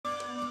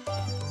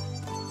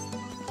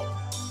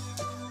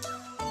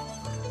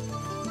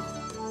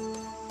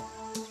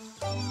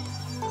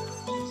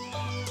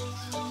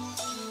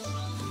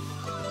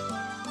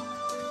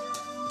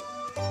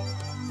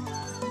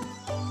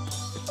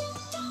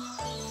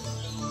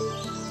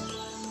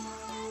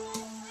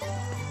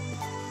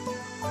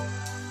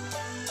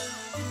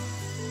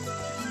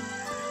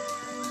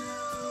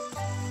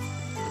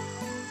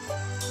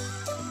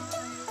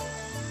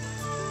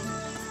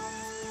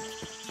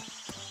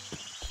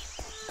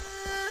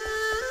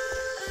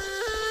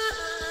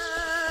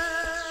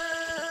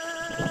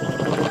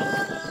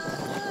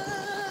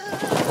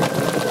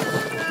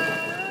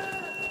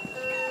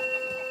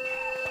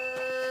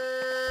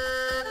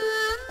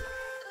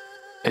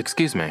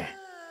Excuse me.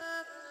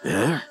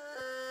 Yeah?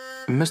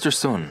 Mr.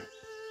 Sun,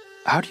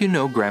 how do you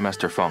know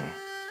Grandmaster Feng?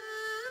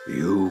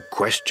 You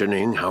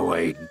questioning how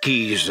a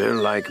geezer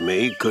like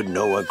me could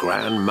know a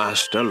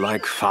grandmaster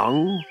like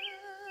Feng?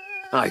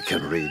 I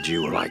can read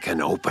you like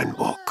an open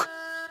book.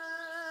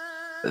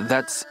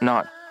 That's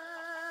not...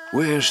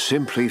 We're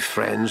simply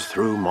friends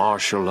through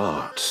martial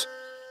arts.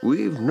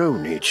 We've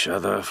known each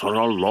other for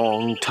a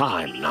long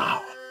time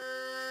now.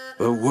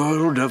 The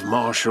world of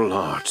martial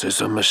arts is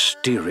a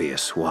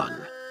mysterious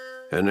one.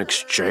 An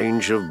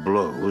exchange of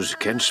blows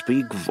can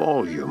speak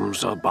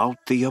volumes about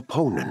the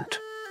opponent.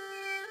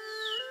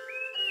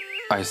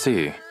 I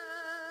see.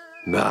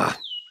 Nah,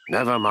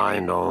 never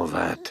mind all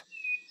that.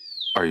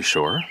 Are you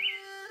sure?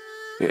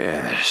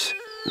 Yes.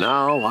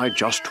 Now I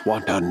just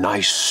want a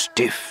nice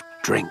stiff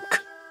drink.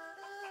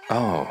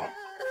 Oh.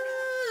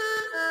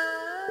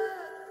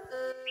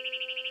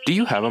 Do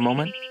you have a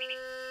moment?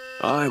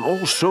 I'm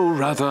also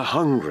rather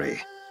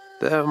hungry.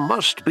 There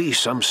must be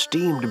some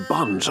steamed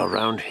buns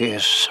around here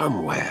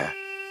somewhere.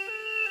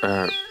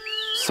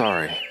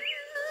 Sorry.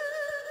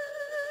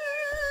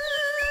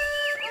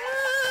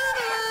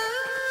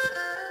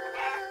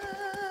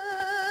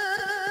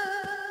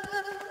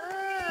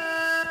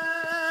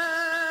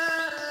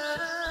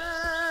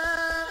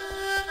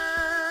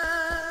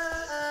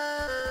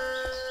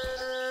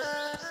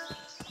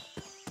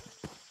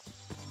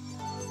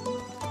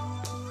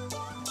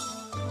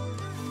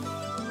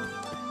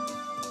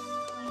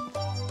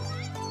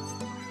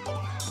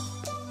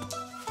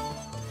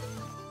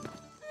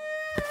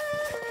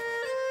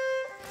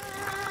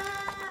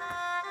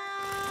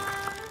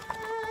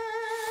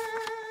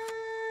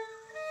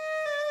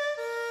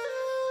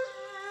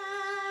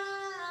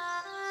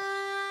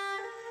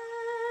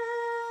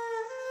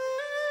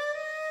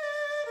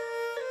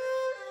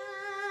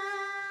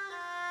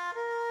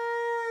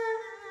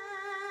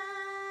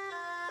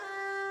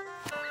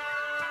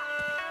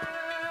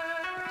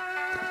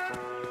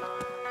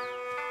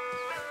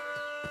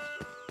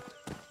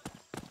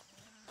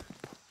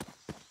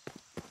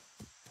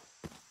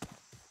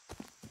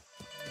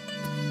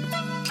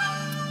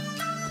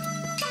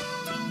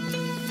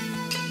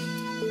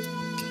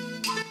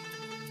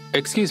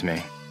 Excuse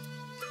me.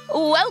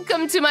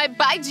 Welcome to my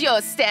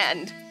Baijiu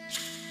stand.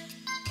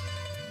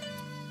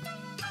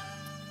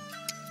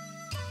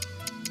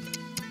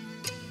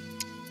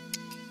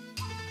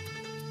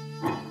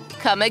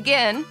 Come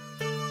again.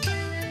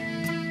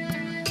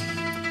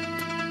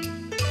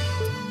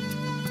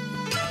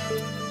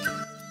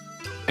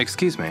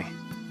 Excuse me.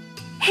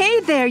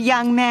 Hey there,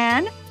 young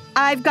man.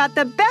 I've got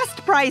the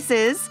best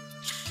prices.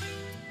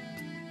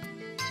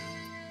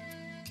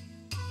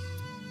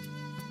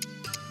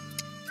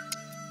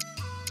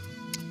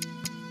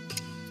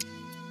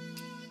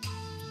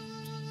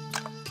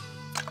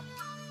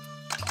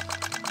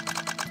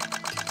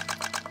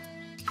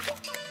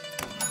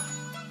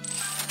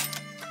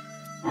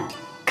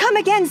 Come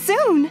again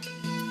soon.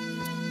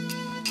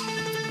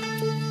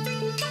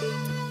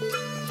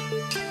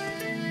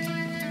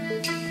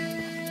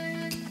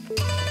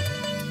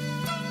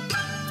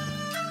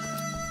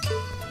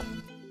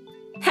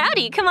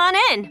 Howdy, come on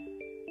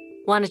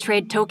in. Want to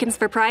trade tokens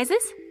for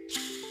prizes?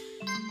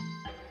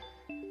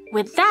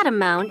 With that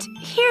amount,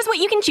 here's what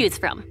you can choose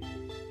from.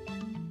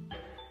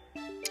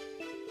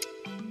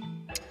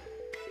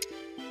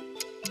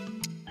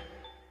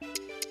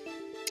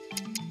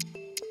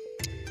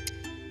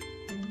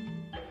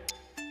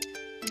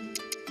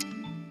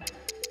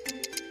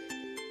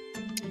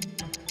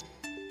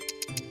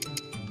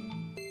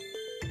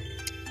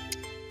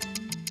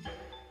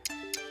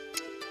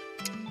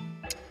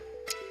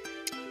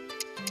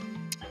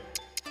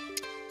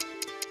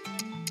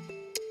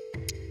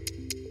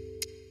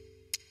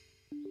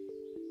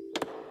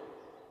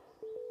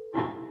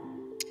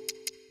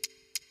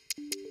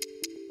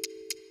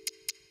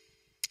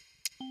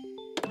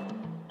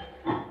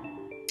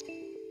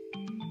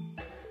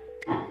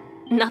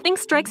 Nothing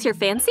strikes your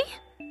fancy?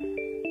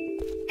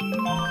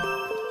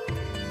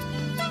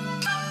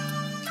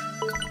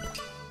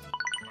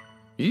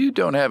 You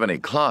don't have any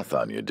cloth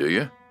on you, do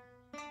you?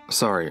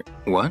 Sorry,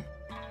 what?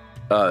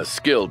 A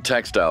skilled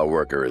textile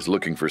worker is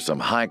looking for some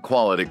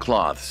high-quality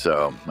cloth,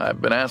 so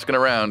I've been asking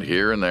around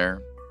here and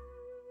there.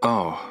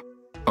 Oh,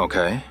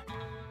 okay.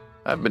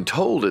 I've been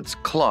told it's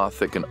cloth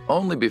that can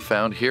only be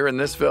found here in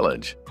this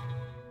village.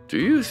 Do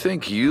you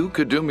think you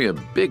could do me a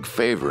big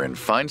favor and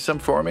find some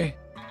for me?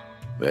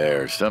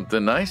 There's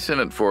something nice in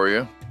it for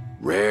you.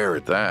 Rare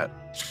at that.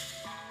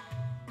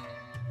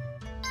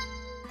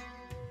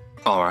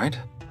 All right.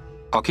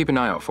 I'll keep an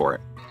eye out for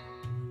it.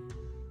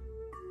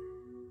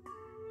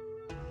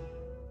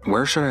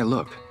 Where should I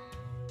look?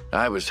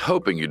 I was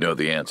hoping you'd know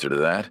the answer to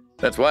that.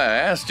 That's why I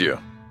asked you.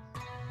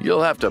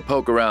 You'll have to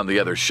poke around the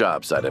other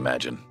shops, I'd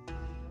imagine.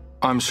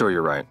 I'm sure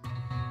you're right.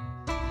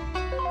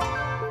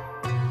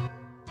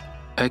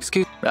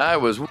 Excuse... I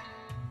was...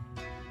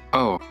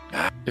 Oh.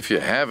 If you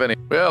have any...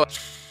 Well...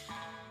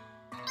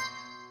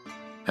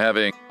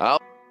 Having...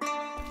 I'll...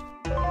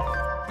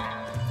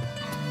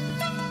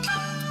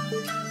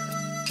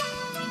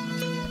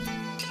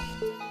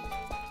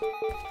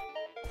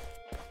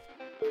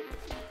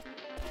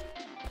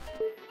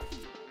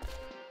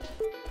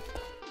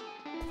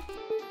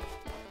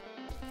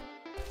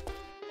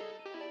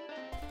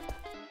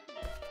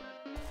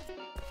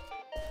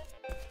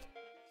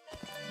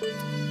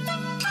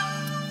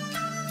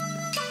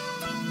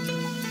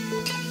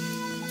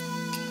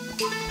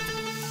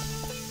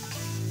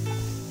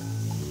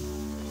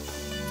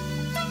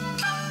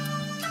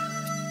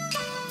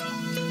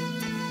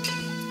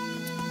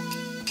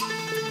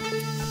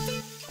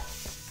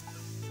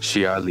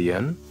 Xia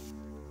Lian?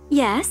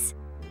 Yes?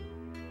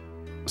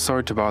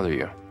 Sorry to bother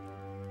you.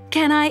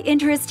 Can I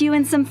interest you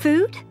in some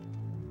food?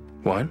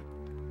 What?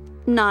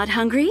 Not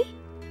hungry?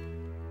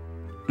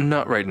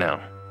 Not right now.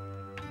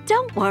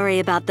 Don't worry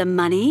about the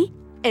money.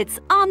 It's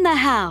on the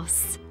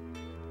house.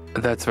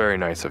 That's very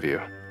nice of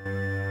you.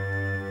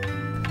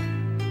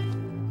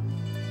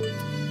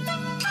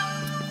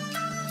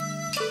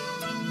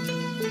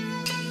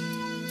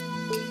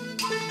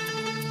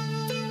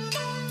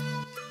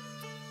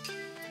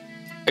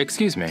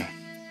 Excuse me.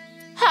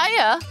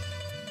 Hiya.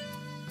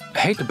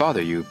 Hate to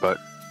bother you, but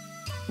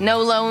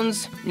No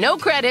loans, no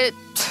credit.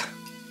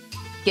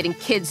 Getting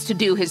kids to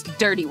do his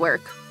dirty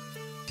work.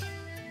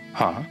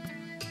 huh?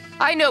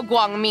 I know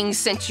Guangming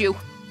sent you.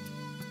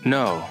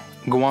 No,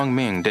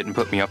 Guangming didn't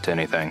put me up to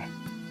anything.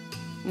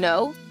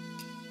 No?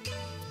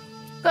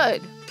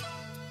 Good.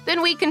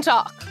 Then we can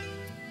talk.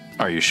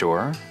 Are you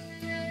sure?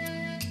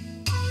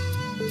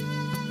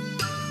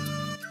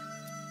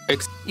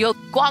 You'll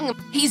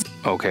he's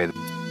Okay.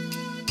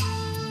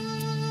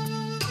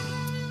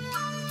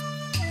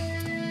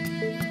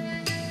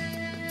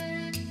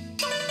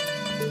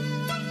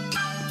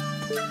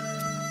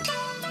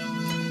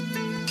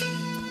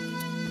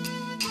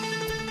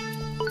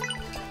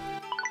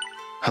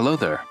 Hello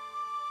there.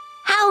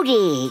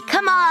 Howdy,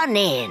 come on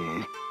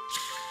in.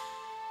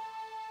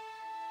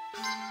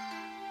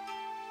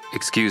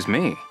 Excuse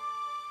me.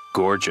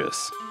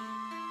 Gorgeous.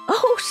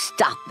 Oh,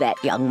 stop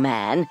that, young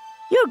man.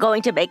 You're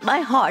going to make my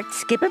heart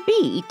skip a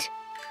beat.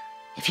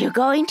 If you're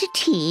going to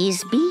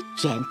tease, be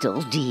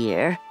gentle,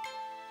 dear.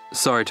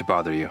 Sorry to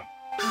bother you.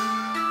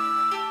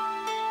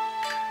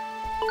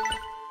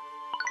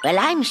 Well,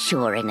 I'm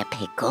sure in a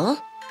pickle.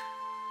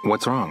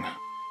 What's wrong?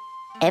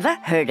 Ever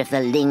heard of the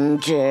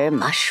Lingzhi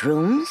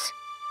mushrooms?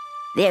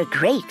 They're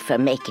great for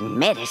making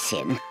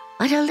medicine,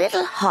 but a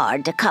little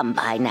hard to come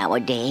by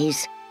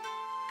nowadays.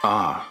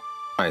 Ah,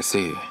 I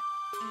see.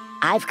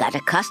 I've got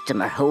a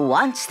customer who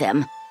wants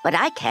them, but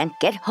I can't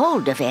get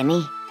hold of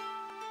any.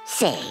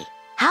 Say,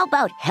 how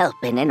about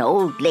helping an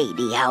old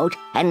lady out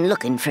and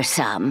looking for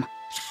some?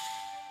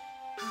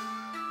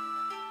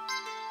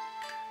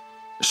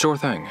 Sure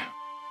thing.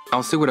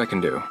 I'll see what I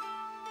can do.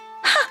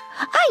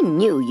 I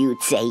knew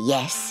you'd say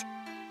yes.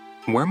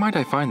 Where might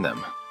I find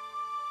them?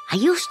 I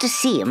used to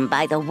see 'em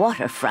by the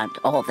waterfront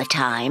all the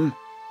time.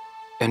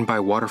 And by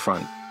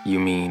waterfront, you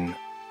mean...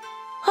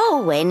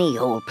 Oh, any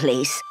old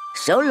place,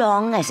 so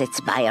long as it's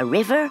by a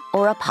river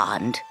or a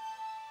pond.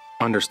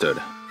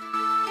 Understood.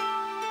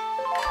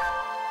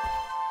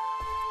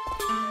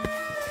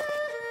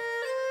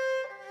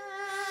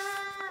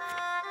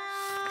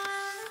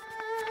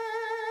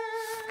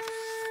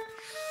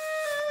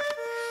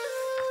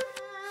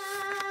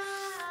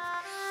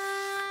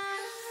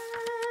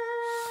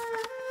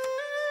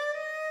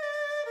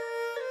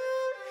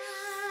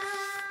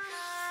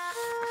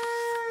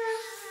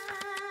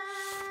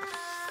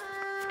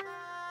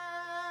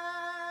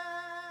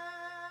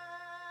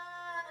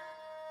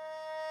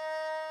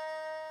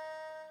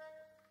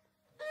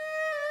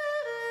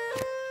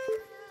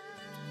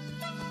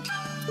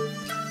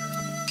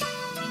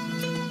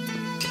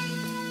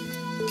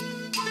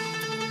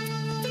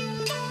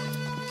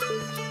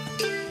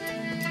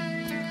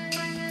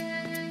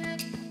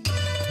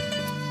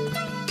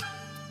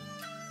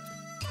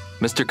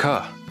 Mr.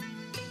 Ke.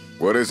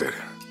 What is it?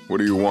 What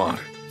do you want?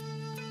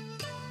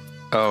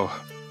 Oh,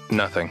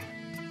 nothing.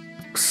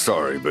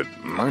 Sorry, but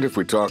mind if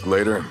we talk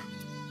later?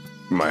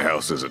 My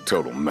house is a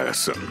total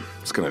mess, and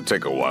it's gonna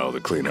take a while to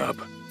clean up.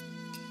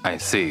 I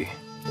see.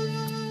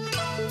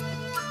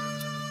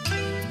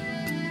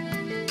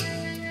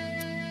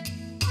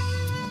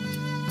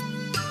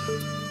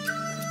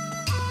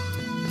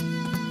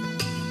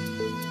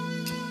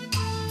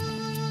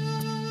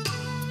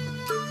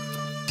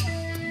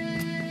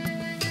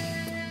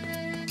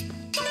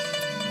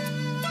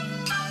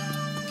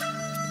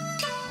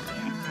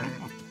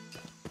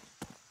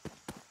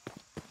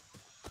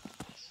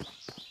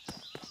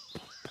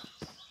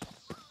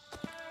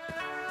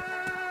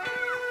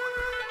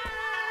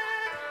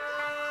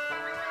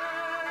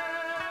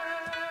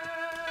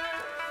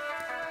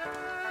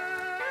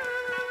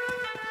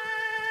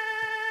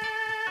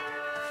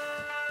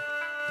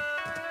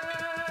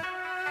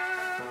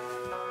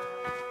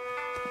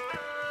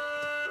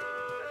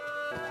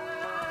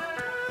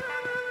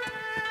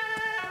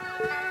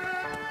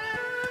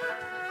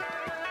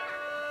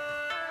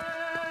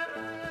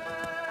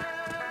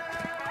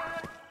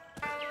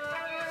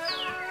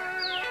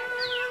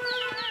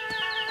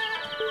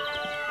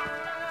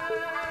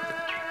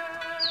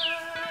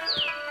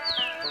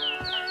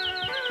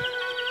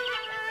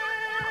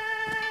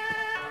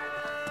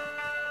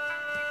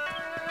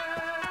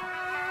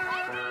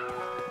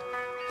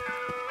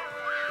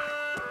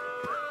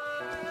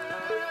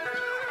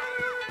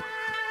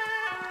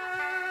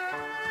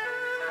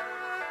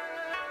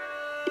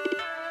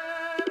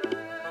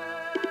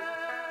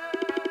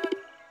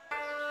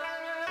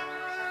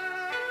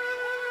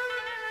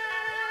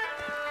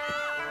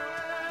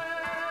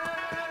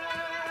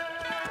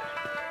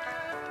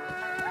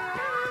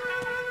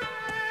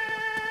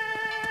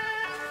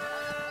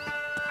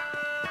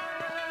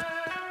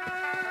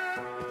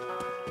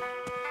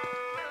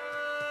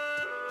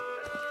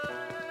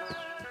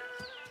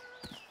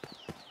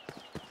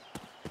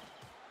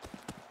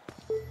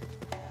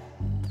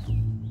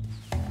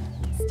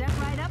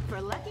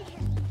 for lucky hit.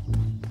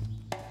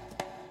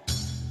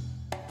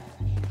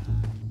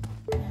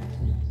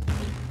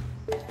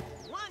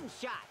 One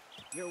shot.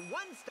 You're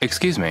one step.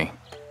 Excuse me.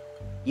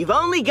 You've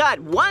only got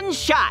one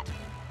shot.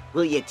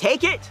 Will you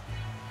take it?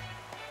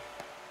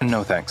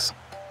 No thanks.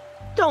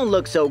 Don't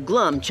look so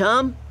glum,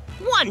 chum.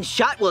 One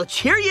shot will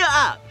cheer you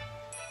up.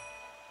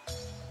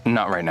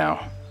 Not right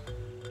now.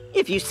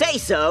 If you say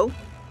so.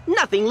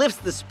 Nothing lifts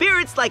the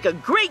spirits like a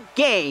great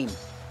game.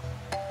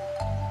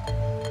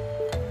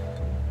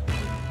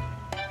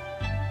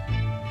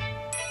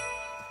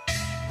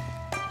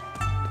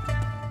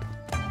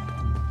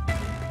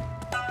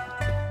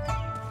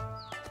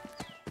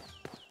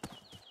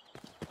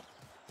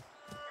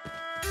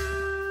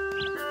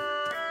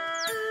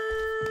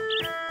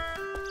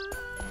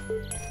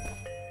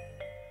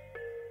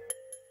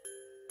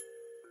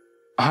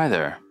 Hi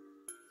there.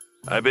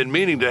 I've been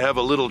meaning to have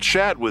a little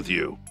chat with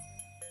you.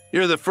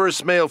 You're the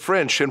first male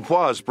friend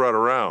Shenhua's brought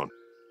around.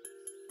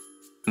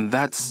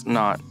 That's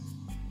not...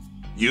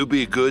 You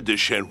be good to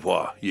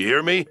Shenhua, you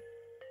hear me?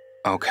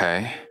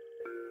 Okay.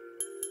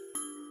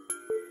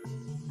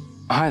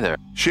 Hi there.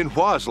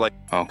 Shenhua's like...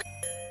 Okay.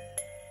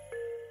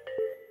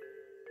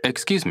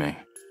 Excuse me.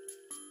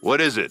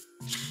 What is it?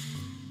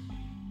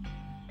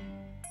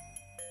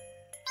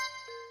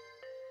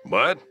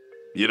 What?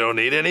 You don't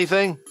need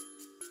anything?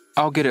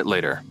 I'll get it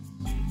later.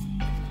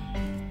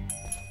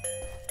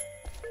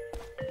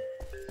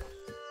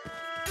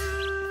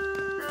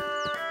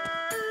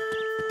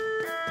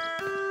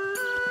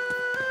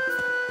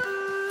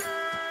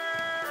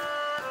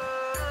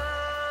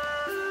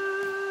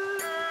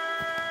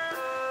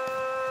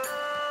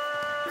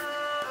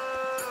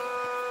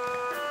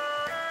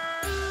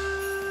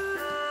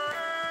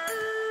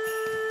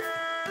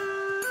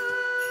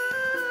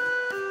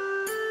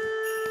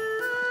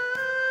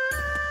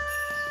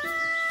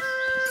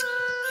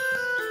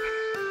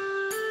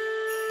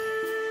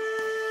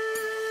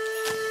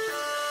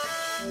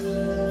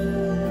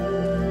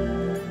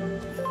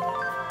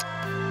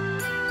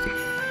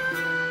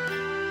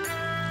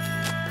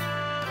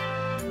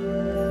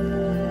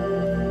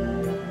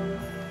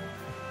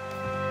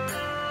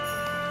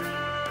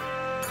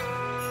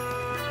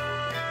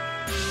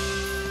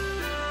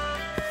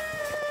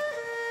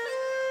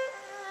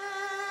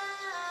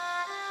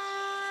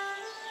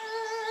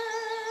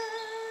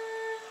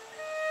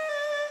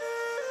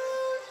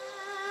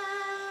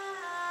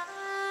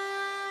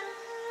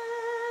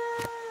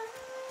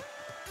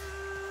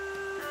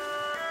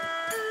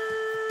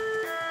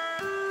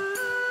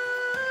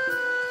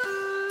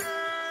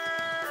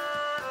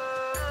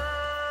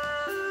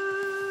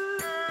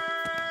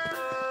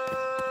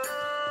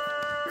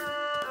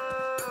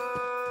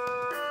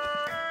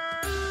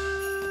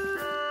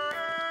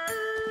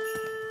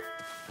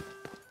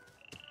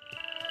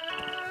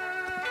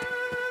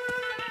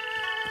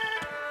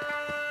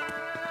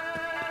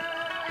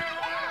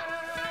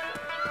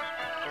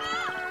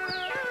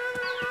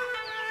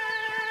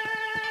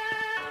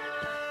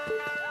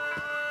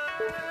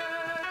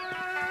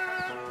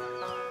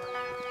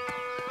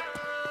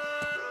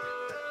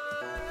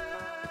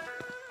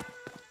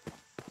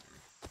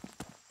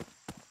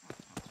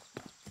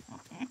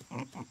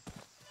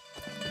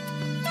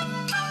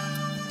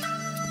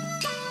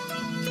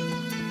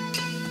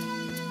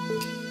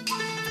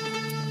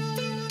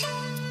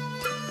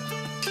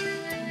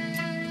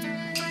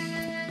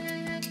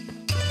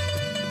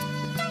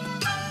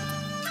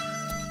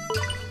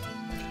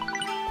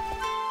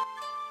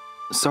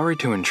 Sorry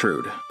to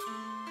intrude.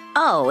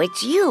 Oh,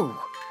 it's you.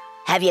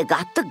 Have you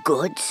got the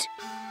goods?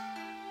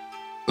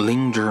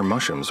 Lingzhi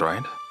mushrooms,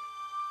 right?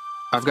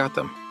 I've got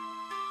them.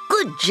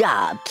 Good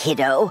job,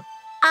 kiddo.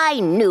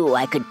 I knew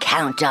I could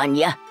count on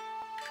you.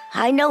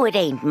 I know it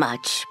ain't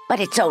much, but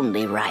it's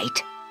only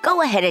right.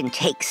 Go ahead and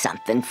take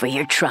something for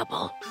your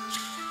trouble.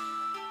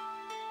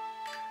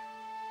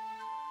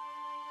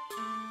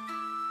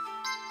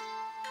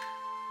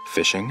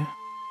 Fishing?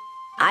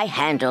 I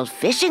handle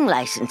fishing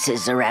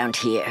licenses around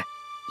here.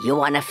 You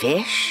wanna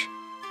fish?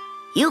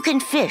 You can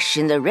fish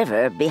in the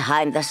river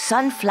behind the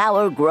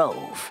Sunflower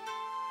Grove.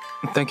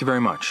 Thank you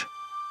very much.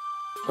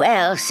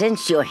 Well,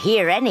 since you're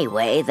here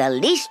anyway, the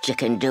least you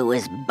can do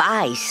is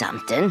buy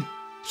something.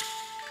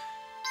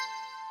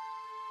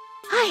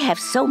 I have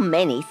so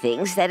many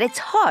things that it's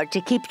hard to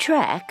keep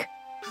track.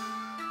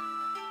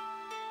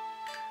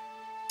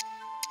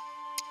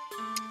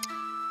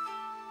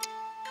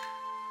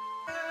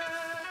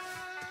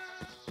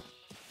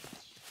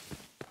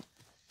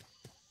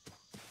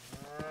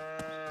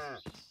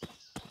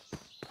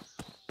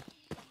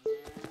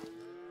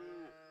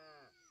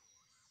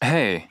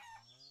 Hey.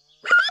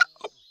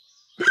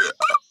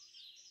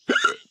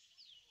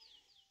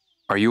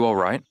 Are you all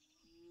right?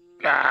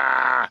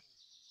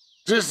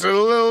 Just a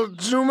little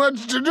too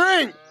much to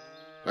drink.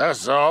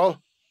 That's all.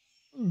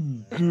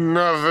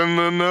 Nothing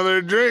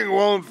another drink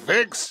won't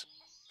fix.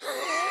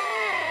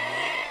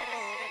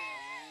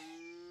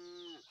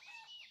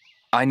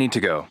 I need to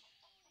go.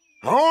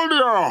 Hold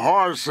your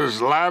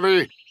horses,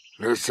 laddie.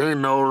 This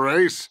ain't no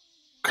race.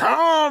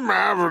 Come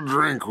have a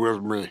drink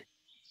with me.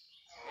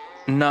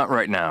 Not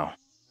right now.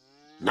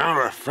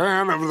 Not a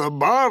fan of the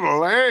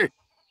bottle, eh?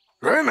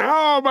 Then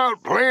how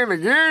about playing a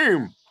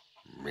game?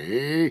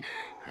 Me,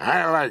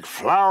 I like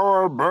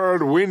flower,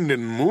 bird, wind,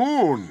 and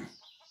moon.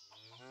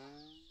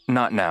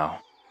 Not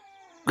now.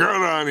 Good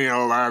on you,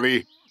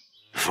 laddie.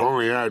 If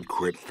only I'd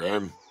quit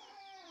then.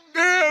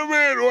 Damn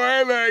it,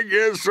 why'd I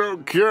get so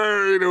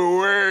carried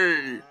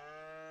away?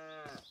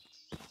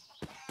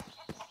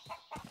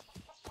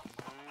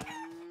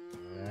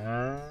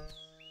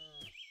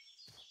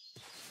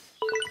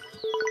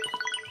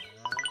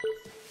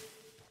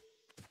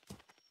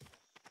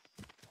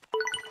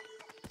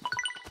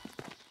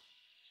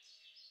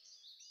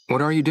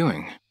 What are you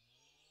doing?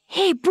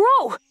 Hey,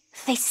 bro!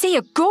 They say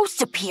a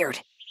ghost appeared.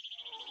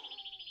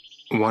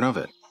 What of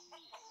it?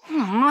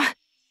 You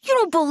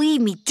don't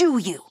believe me, do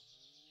you?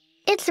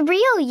 It's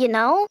real, you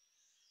know.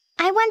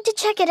 I went to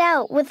check it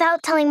out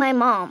without telling my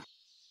mom.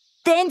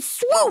 Then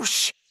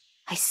swoosh!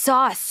 I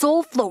saw a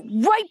soul float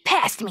right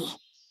past me.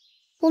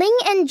 Ling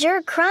and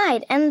Jer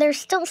cried, and they're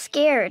still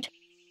scared.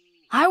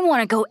 I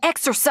want to go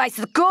exorcise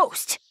the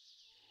ghost.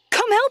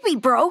 Come help me,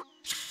 bro.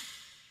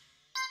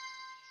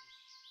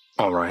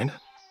 All right.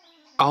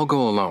 I'll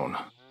go alone,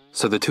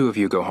 so the two of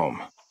you go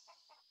home.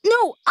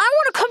 No, I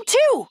want to come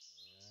too.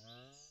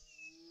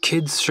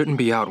 Kids shouldn't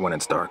be out when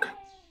it's dark.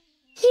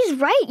 He's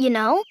right, you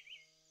know.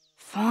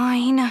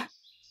 Fine.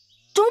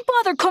 Don't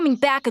bother coming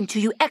back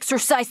until you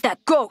exorcise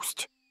that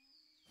ghost.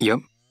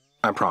 Yep,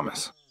 I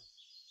promise.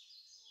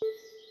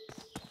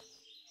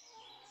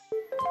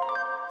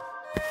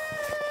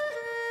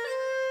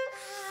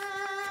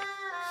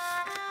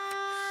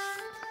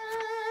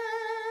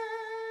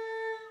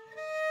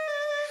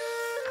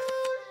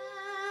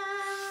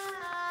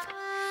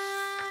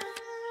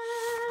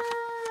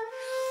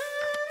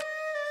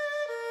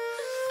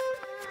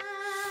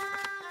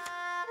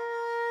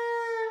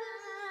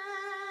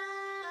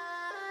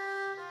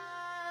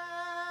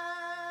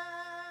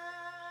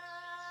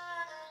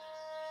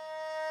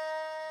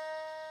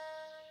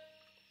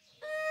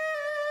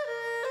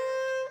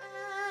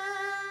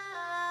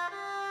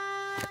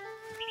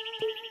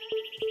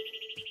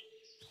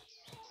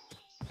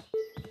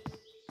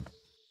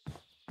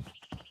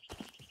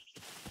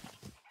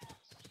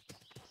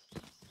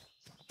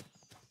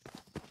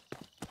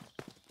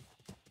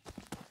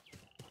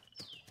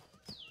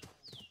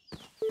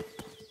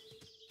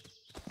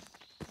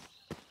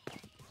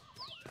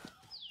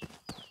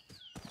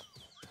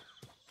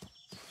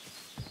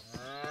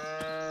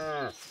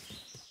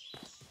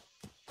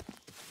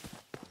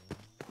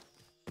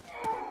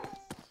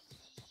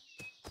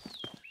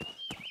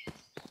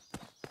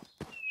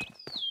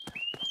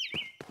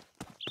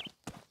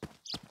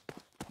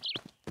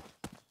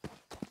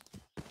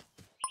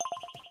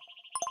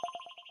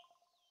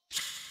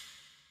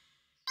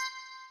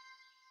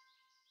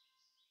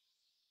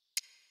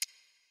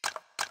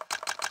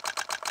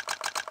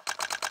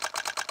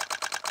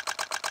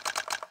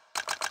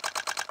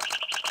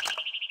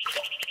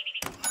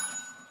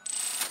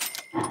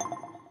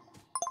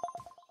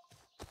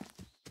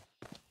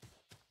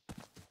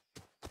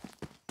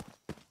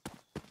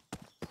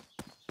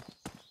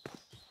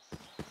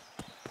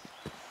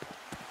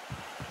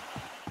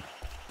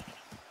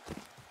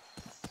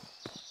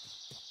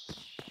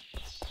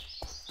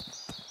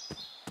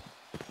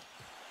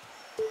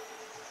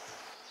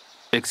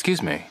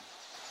 Excuse me.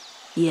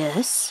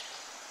 Yes?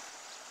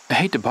 I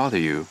hate to bother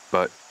you,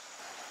 but...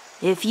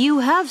 If you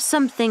have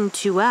something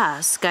to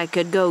ask, I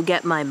could go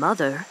get my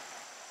mother.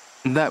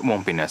 That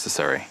won't be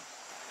necessary.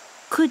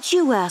 Could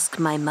you ask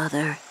my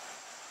mother?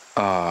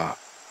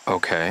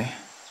 Okay.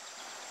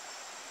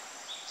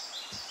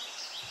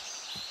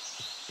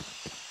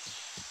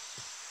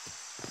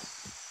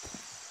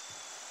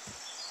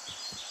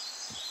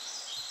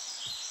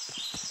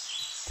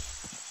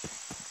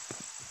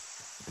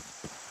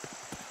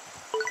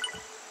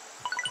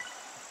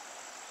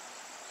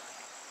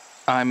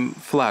 I'm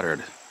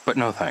flattered, but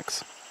no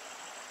thanks.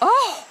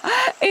 Oh,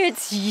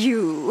 it's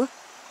you.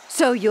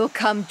 So you'll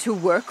come to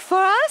work for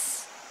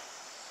us?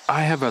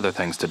 I have other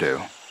things to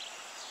do.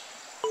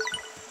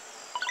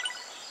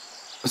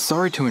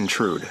 Sorry to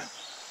intrude.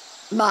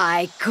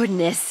 My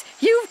goodness,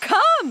 you've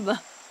come!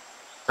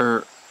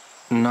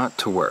 Not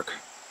to work.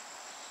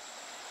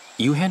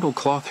 You handle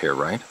cloth here,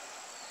 right?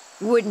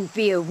 Wouldn't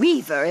be a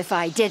weaver if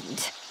I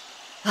didn't.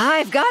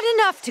 I've got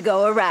enough to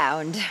go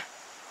around.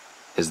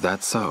 Is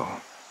that so?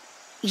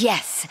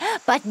 Yes,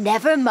 but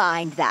never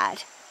mind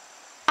that.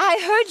 I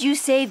heard you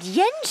saved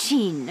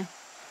Yenshin.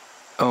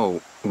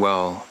 Oh,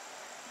 well,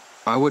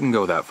 I wouldn't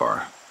go that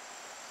far.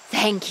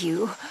 Thank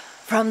you,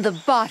 from the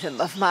bottom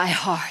of my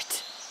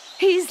heart.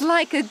 He's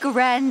like a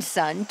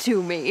grandson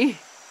to me.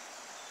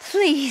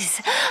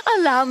 Please,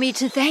 allow me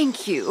to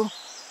thank you.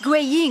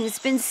 Gui Ying's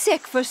been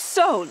sick for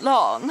so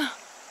long.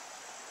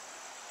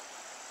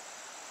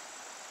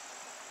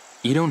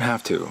 You don't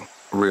have to,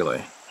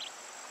 really.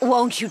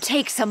 Won't you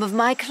take some of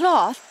my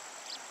cloth?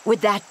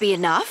 Would that be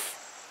enough?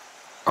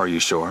 Are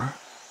you sure?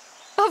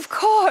 Of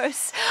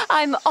course.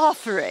 I'm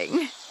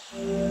offering.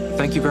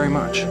 Thank you very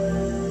much.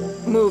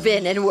 Move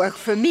in and work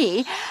for me,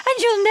 and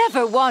you'll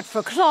never want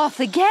for cloth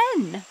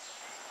again.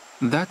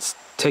 That's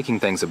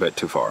taking things a bit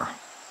too far.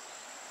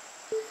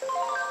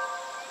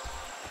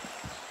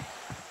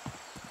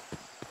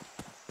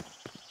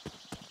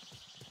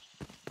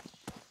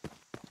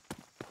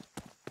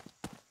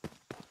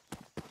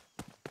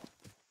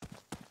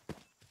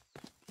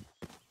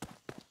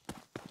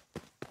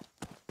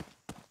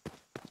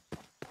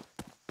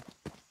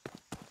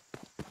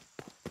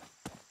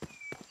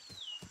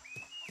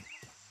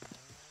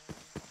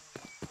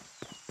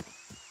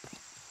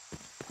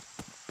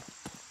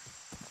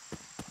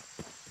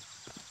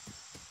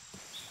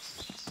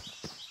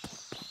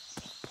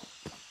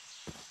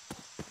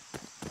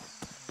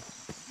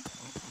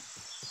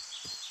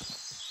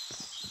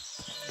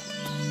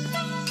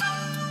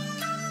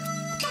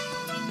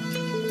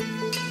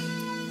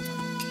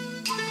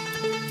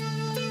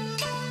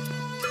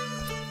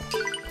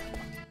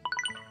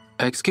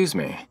 Excuse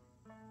me.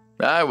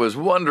 I was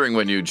wondering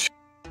when you'd...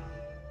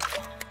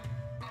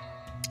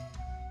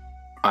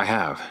 I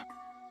have.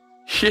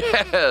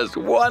 Yes,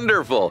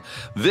 wonderful.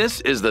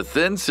 This is the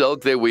thin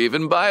silk they weave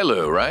in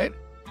Bailu, right?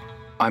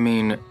 I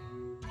mean,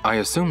 I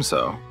assume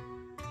so.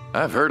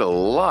 I've heard a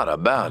lot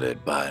about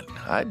it, but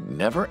I'd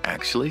never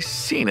actually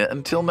seen it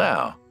until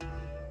now.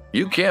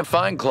 You can't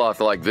find cloth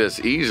like this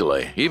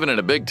easily, even in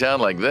a big town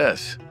like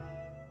this.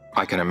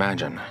 I can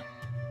imagine.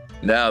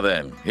 Now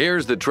then,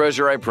 here's the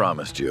treasure I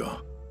promised you.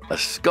 A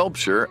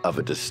sculpture of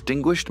a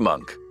distinguished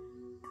monk.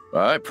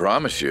 I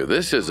promise you,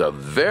 this is a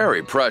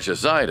very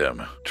precious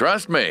item.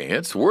 Trust me,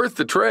 it's worth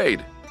the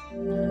trade.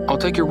 I'll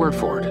take your word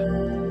for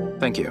it.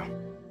 Thank you.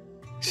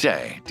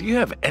 Say, do you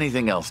have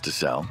anything else to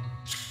sell?